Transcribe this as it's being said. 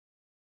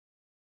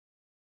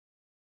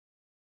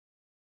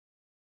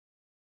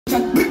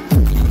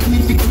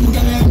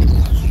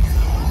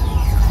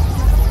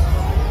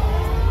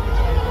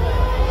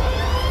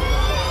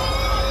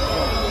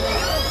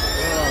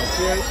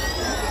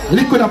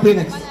Liquid up here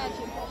next.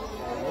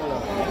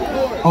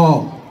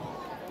 Oh,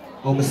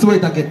 my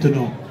sweat I get to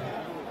know.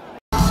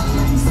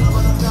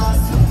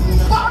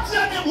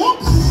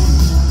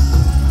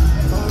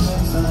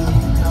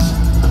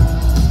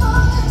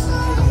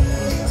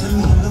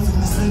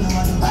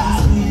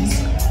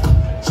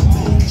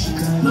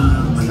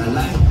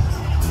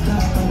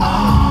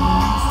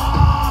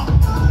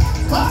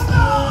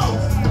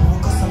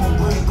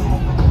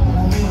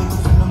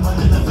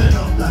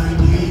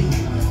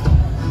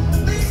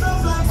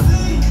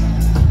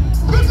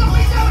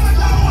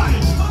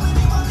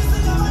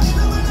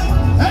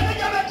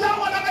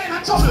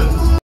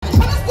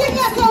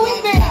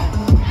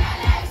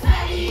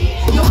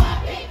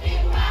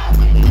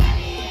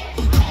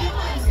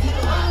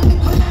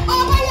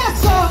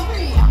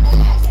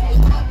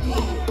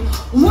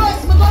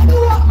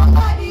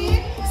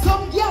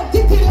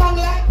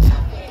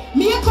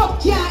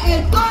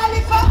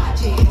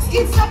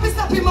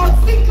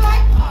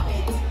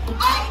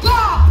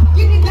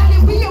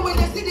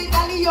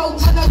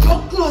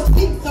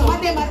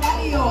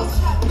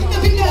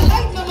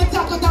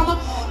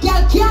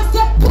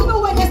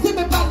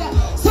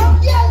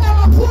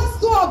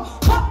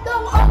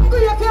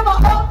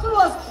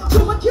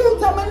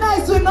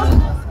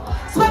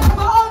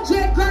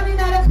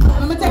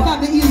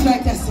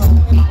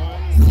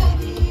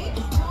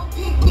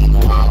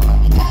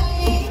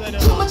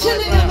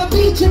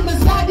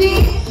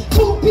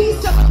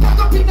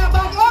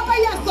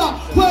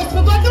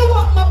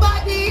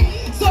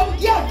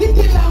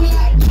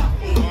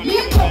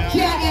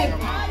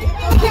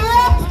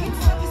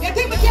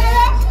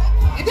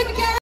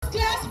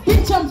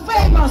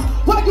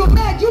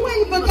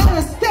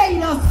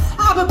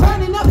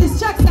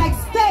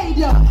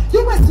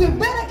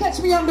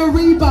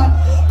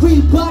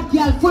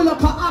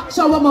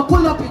 I'ma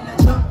pull up in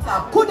the drop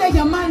top. Could they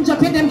your man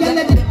jump in them girl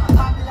let it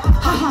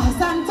haha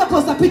Santa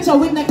post a picture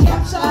with the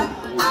caption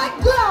I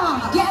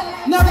glad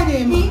yeah no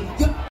ready me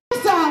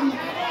son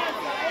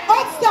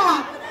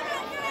Upstart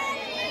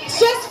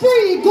stress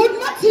free good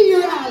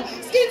material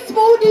skin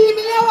smoothie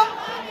me know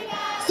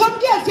some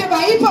girls say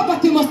by hip hop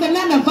but you must have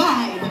a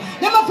vibe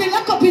them a feel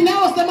lock up in the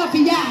house them a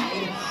feel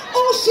hide.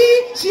 Oh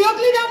she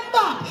ugly them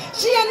back.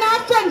 She and her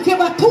friend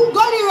favor two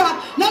gully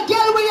rap. No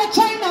girl where you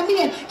China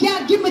made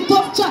can't give me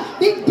tough chat.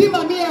 Big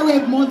pima me a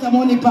rave months of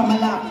money for my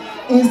lap.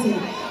 Easy.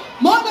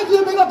 More of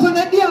you bring up on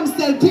the damn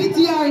cell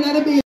PTR in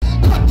the base.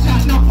 Cut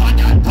chat no for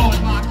that toy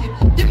market.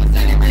 Give me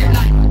celebrate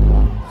like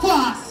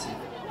fast.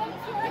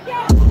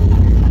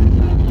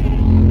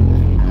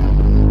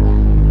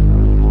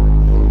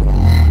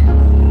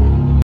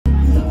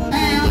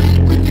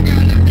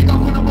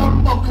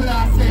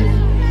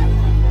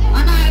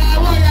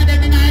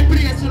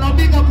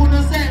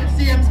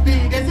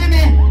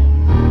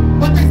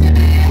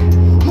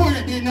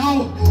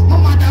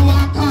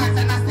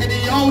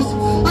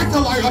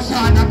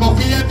 Rushaw, I go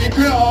for every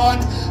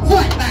ground.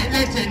 Fight like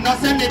legend, no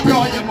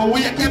semi-pro. You ma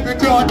wake every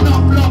ground, no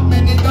flop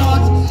many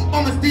doors.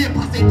 I'ma stay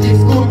positive,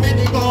 score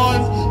many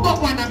goals.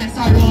 But when I mess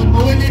around, I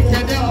will lift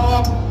you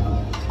up.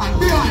 And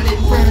be all in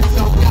first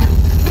up, that.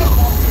 No,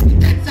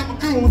 get some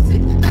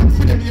cruising, thanks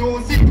for the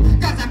music.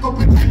 Cause I go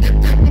pretend them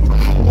take me for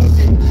the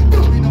music.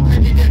 Doing up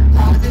any them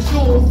cause they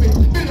show fit.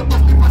 Build up a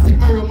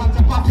specific room on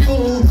top of you.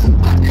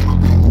 But them a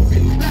prove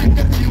it, like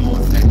the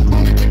fuse. I'ma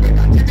make it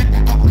better, take it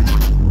up and up.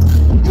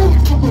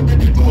 Put the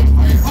door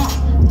fire up.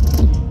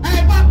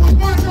 Hey, back was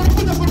more than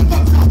put up on the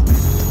box up.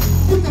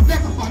 Put the back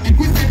up on me,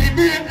 put the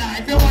brain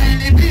life. You want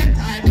to live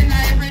time in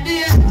every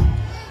day.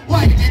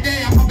 Why in the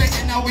day I'm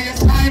begging a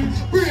waste time?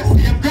 Brace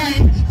your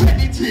grind,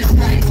 penetrate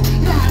right.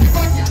 Nah, the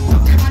body is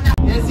something like that.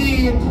 You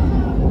see it?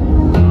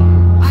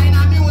 I ain't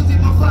a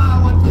music, my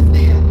forward to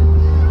stay.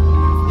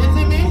 You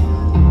see me?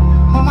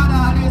 My mother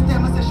always tell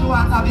me say she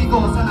wants a big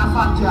house and a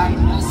fat ride.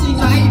 So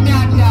I eat me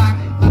a car.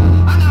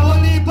 And I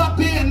won't leave a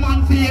pain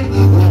man feel.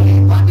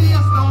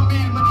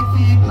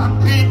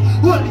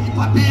 Whole heap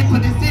of people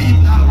deceive.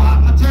 Now walk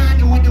my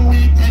journey with the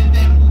weak, tell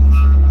them.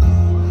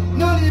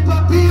 No heap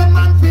of pain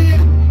man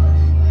feel.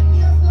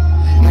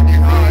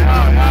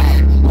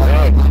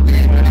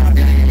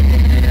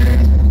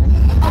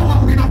 I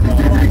want me not to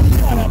see.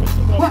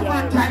 What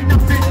man kind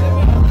of thing?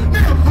 Me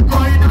not for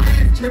going on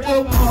history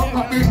book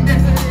up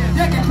business.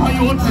 You get my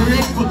own to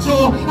race for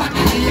show. And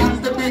the hands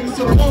to bring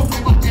some more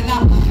for my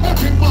killer.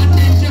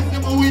 Everybody just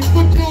never win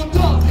for two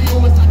talk. The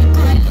others and the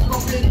price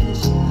of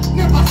finish.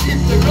 Never skip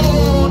the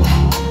road.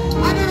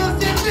 I don't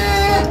see me.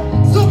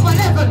 Super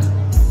level.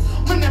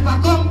 We never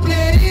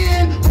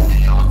complain. We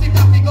don't think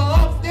that we go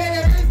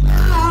upstairs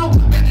now.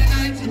 When the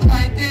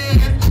 95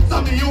 days. So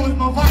me use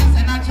my voice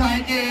and I try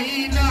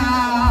again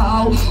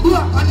now.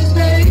 Walk on the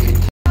stage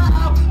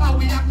now. How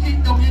we have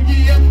kicked down the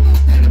game.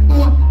 Tell the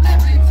boat,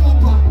 every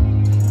super.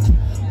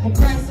 My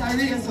price I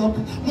raise up.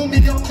 My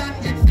million that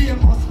get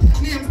famous.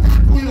 Names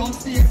that pull out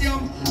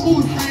stadium.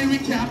 Whose style we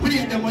can't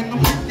play them when the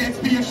foot gets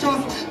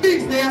spacious.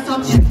 Big stairs up,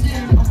 yes,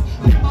 yes.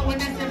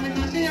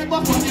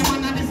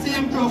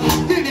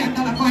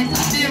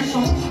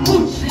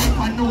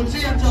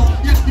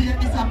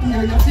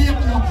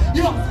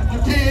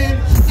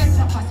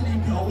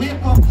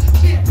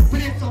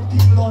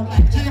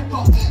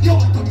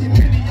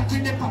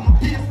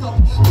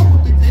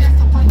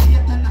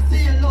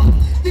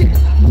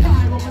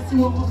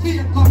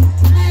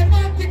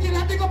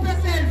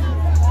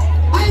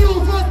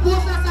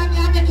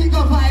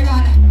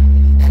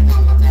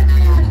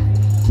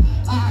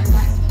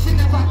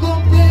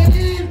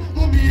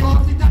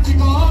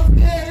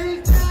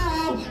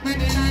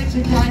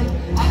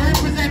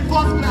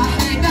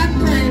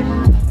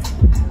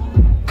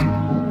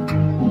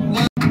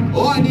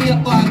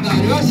 my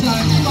God, Rushaw,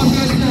 pick up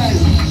yourself.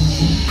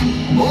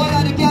 All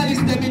of the girls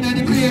stepping in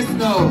the place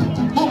now.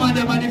 Woman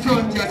them on the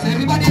front here, so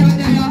everybody out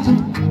there.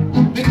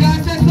 Because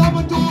say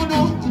something to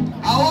you,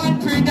 I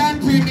want Pree than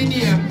Pree me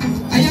name.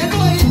 And you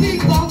know the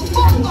thing about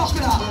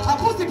Shukkle, a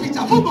pussy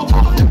picture, boom,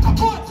 like a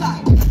boat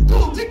side.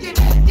 Two chicken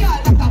head girl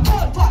like a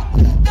boat fight.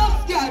 Dumb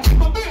girl, keep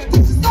my beard,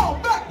 this is so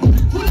back.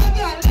 Full of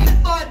girl,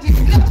 left body,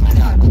 left me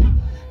down.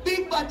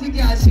 Big body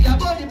girl, she a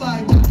body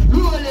biter.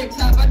 Rolex,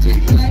 have a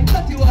trick like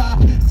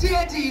 31.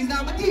 Straight G's,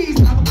 I'm a tease,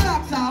 I'm a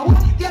boxer.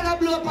 Girl, I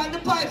blow up on the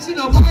pipe, she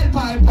no wild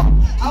piper.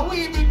 I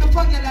we bring the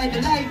fire like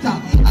the lighter.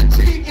 And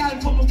 3 girl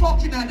for me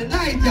fucking on the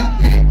night,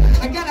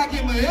 yeah. I gotta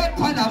give my head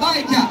pan a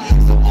bike, yeah.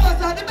 So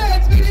most of the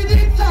beds be the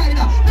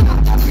insider. Never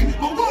tap it,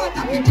 my water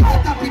tap it,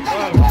 can't tap it, I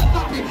can't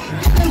tap it.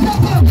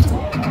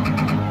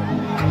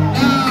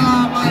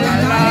 Nah, man, I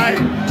lie.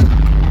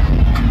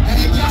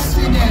 Hey, just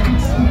see them.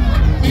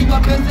 Big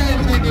up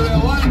yourself anyway.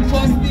 One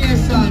first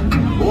nation,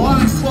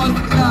 one first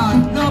class,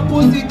 no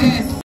pussy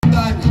test.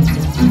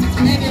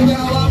 Anywhere I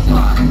want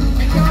fun.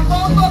 If you're a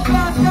bomber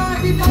class,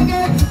 can't it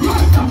again.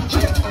 Right,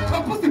 shit,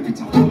 a pussy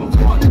picture, I'm a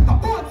phone, like a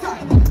boat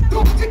side.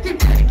 Don't take it,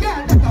 girl,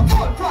 like a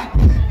boat fight.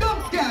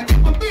 Don't scare, get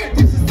my beard,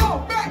 this is so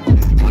bad.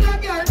 Pull a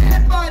girl,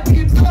 head body,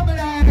 it's something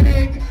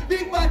like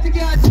big body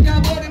girl, she a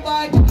body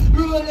bite.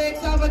 Rolex,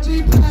 have a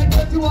G fly,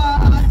 go to a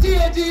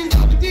CAGs,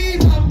 have a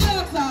D's, have a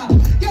boxer.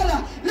 Girl,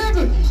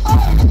 level,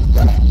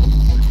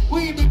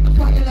 we make the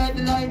fire like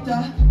the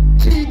lighter.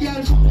 3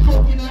 girls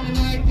fucking on the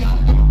night, yeah.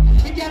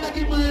 Gotta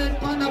give my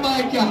head on the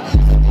bike, yeah.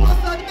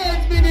 Most of the men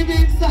spin it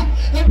inside.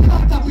 Them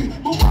can't tap it,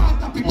 my want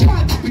tap it,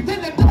 can't tap it.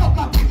 Tell them don't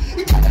tap it.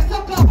 You gotta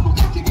suck off, my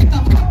cocky get a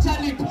fracture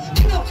lip.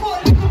 You know,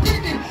 fall little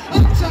pretty,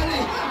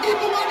 actually.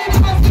 Even when it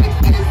never slips,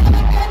 it's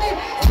not getting.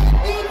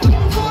 Even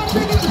when fall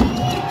pretty.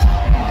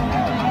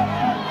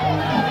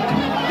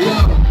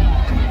 Yeah.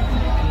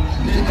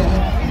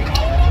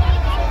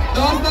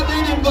 Don't stop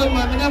doing them good,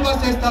 man. We never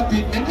say stop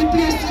it. Make it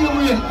play your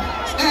way.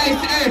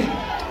 Hey.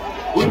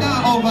 We're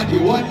not over the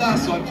one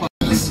last one for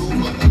I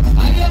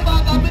get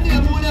back up in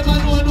there, who never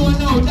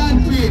know, that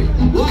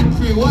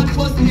Pree. One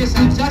first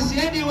nation, Josh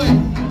anyway.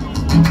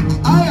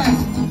 Alright,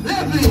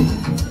 lovely.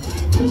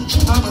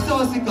 I'm so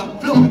sick of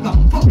flow,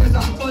 focus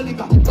on,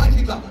 folica, white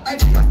figure. I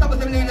think I stop at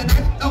the lane and I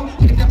don't.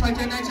 If they fight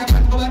your night, I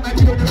go back my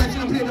video direction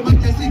and play the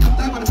mic and see some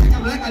time on the pick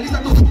up like at least I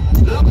know.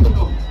 Love to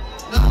know.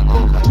 Now go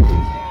back me.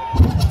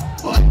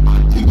 But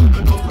man, you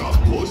gonna know from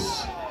push.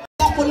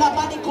 Full of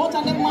body coat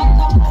and them want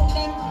to hold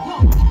them.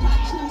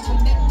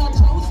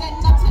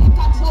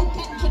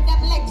 Keep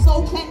them legs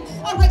open.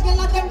 A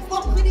regular them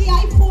fuck with the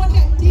iPhone.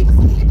 Them deep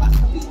sleep as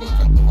the people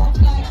take me up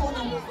like oh.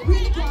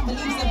 Really can't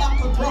believe the back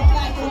will broke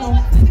like oh.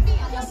 See me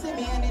and you see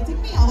me and they take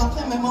me out of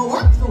them and my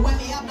work for when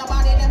they have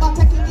nobody never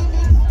taking me.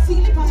 See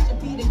the pastor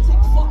P they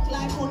take fuck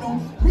like oh.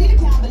 Really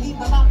can't believe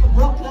the back will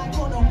broke like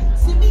oh.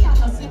 See me and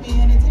you see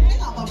me and they take me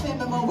out of them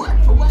and my work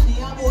for when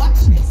they have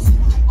watch this.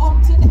 Up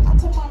to the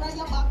tomorrow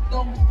you back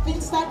down.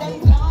 Finsta they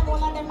gone, all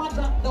of them are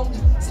drop down.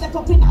 Step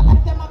up in I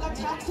like them I got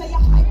talk say you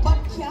hype but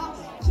can't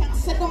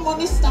say the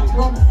money stop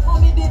run.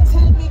 Mommy they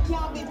tell me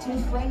can't be too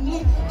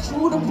friendly.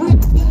 Through the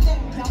brick feel them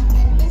can't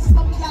make this.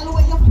 Some gal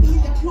where you feel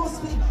your close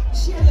with,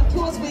 share your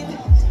clothes with.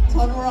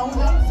 Turn around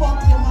and fuck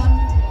your man.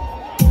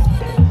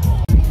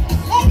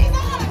 Ladies, I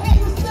wanna hear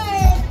you say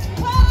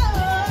oh.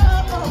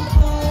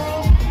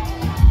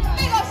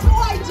 Big up to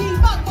YG,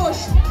 back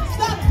bush,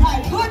 stand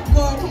tight, good.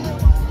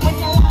 When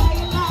you lie,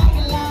 you lie,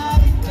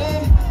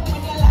 yeah.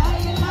 When you lie,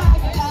 you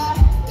lie.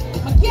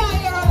 I can't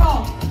hear it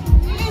all.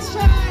 Let's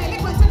try.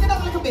 Take it up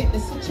a little bit. The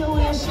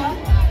situation.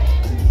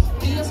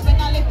 You spend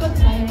a little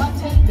time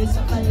until this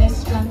something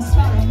less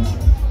transparent.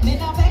 Then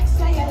I vex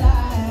say you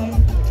lie.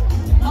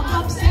 I'm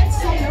upset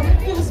say you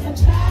refuse to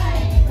try.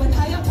 When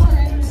higher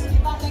currents,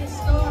 give a next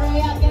story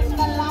again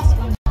the last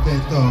one.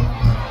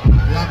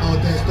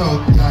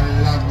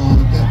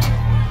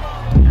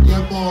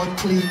 Your mouth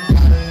clean,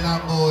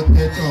 long out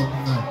the tongue.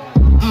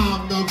 I'm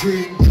no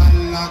green,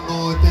 long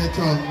out the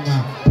tongue.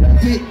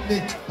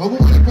 Picnic, I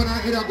won't let one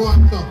of you go on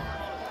now.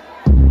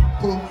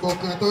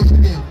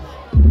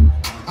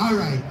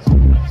 Alright,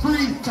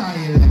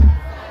 freestyle.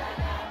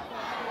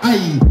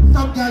 Aye,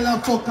 some girl are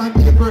fuck and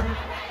paper.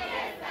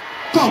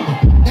 Come,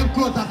 them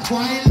clothes are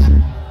spoil,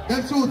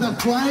 them shoes are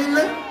spoil.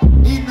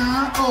 In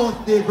our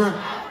house, neighbor.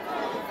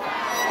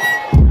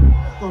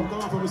 Come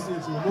on from the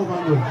stage, move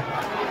on, go.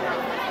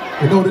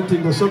 You know the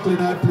thing, the Shukkle in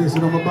that place,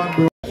 you know my band,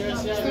 bro.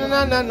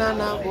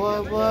 Na,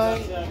 boy.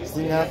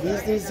 Sting our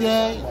business,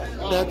 yeah,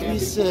 that we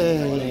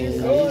say.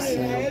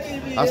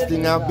 I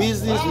sting our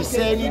business, we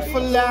say it for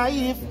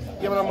life.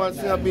 Yeah, man,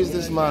 sting our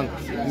business, man.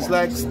 It's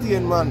like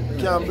stain, man.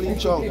 Can't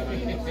bleach out. Yo, by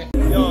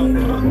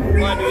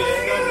the way,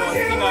 you don't know,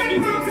 sting our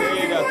business,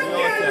 say that,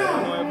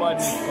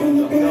 you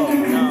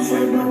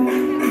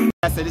know,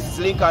 I said this is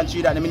Lincoln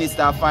Tree, that the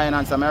Minister of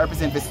Finance, and I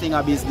represent the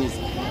Stinger business.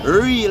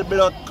 Real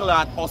blood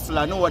clot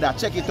hustler, know that.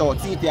 Check it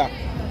out, see it here.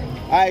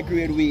 High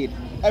grade weed,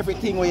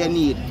 everything what you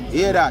need.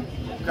 Hear that?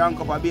 Crank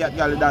up a beer,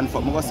 girl done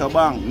for me go so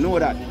bang, know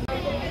that.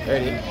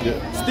 Ready?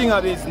 Yeah.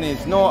 Stinger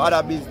business, no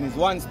other business,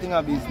 one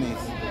Stinger business.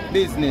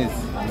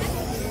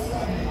 business.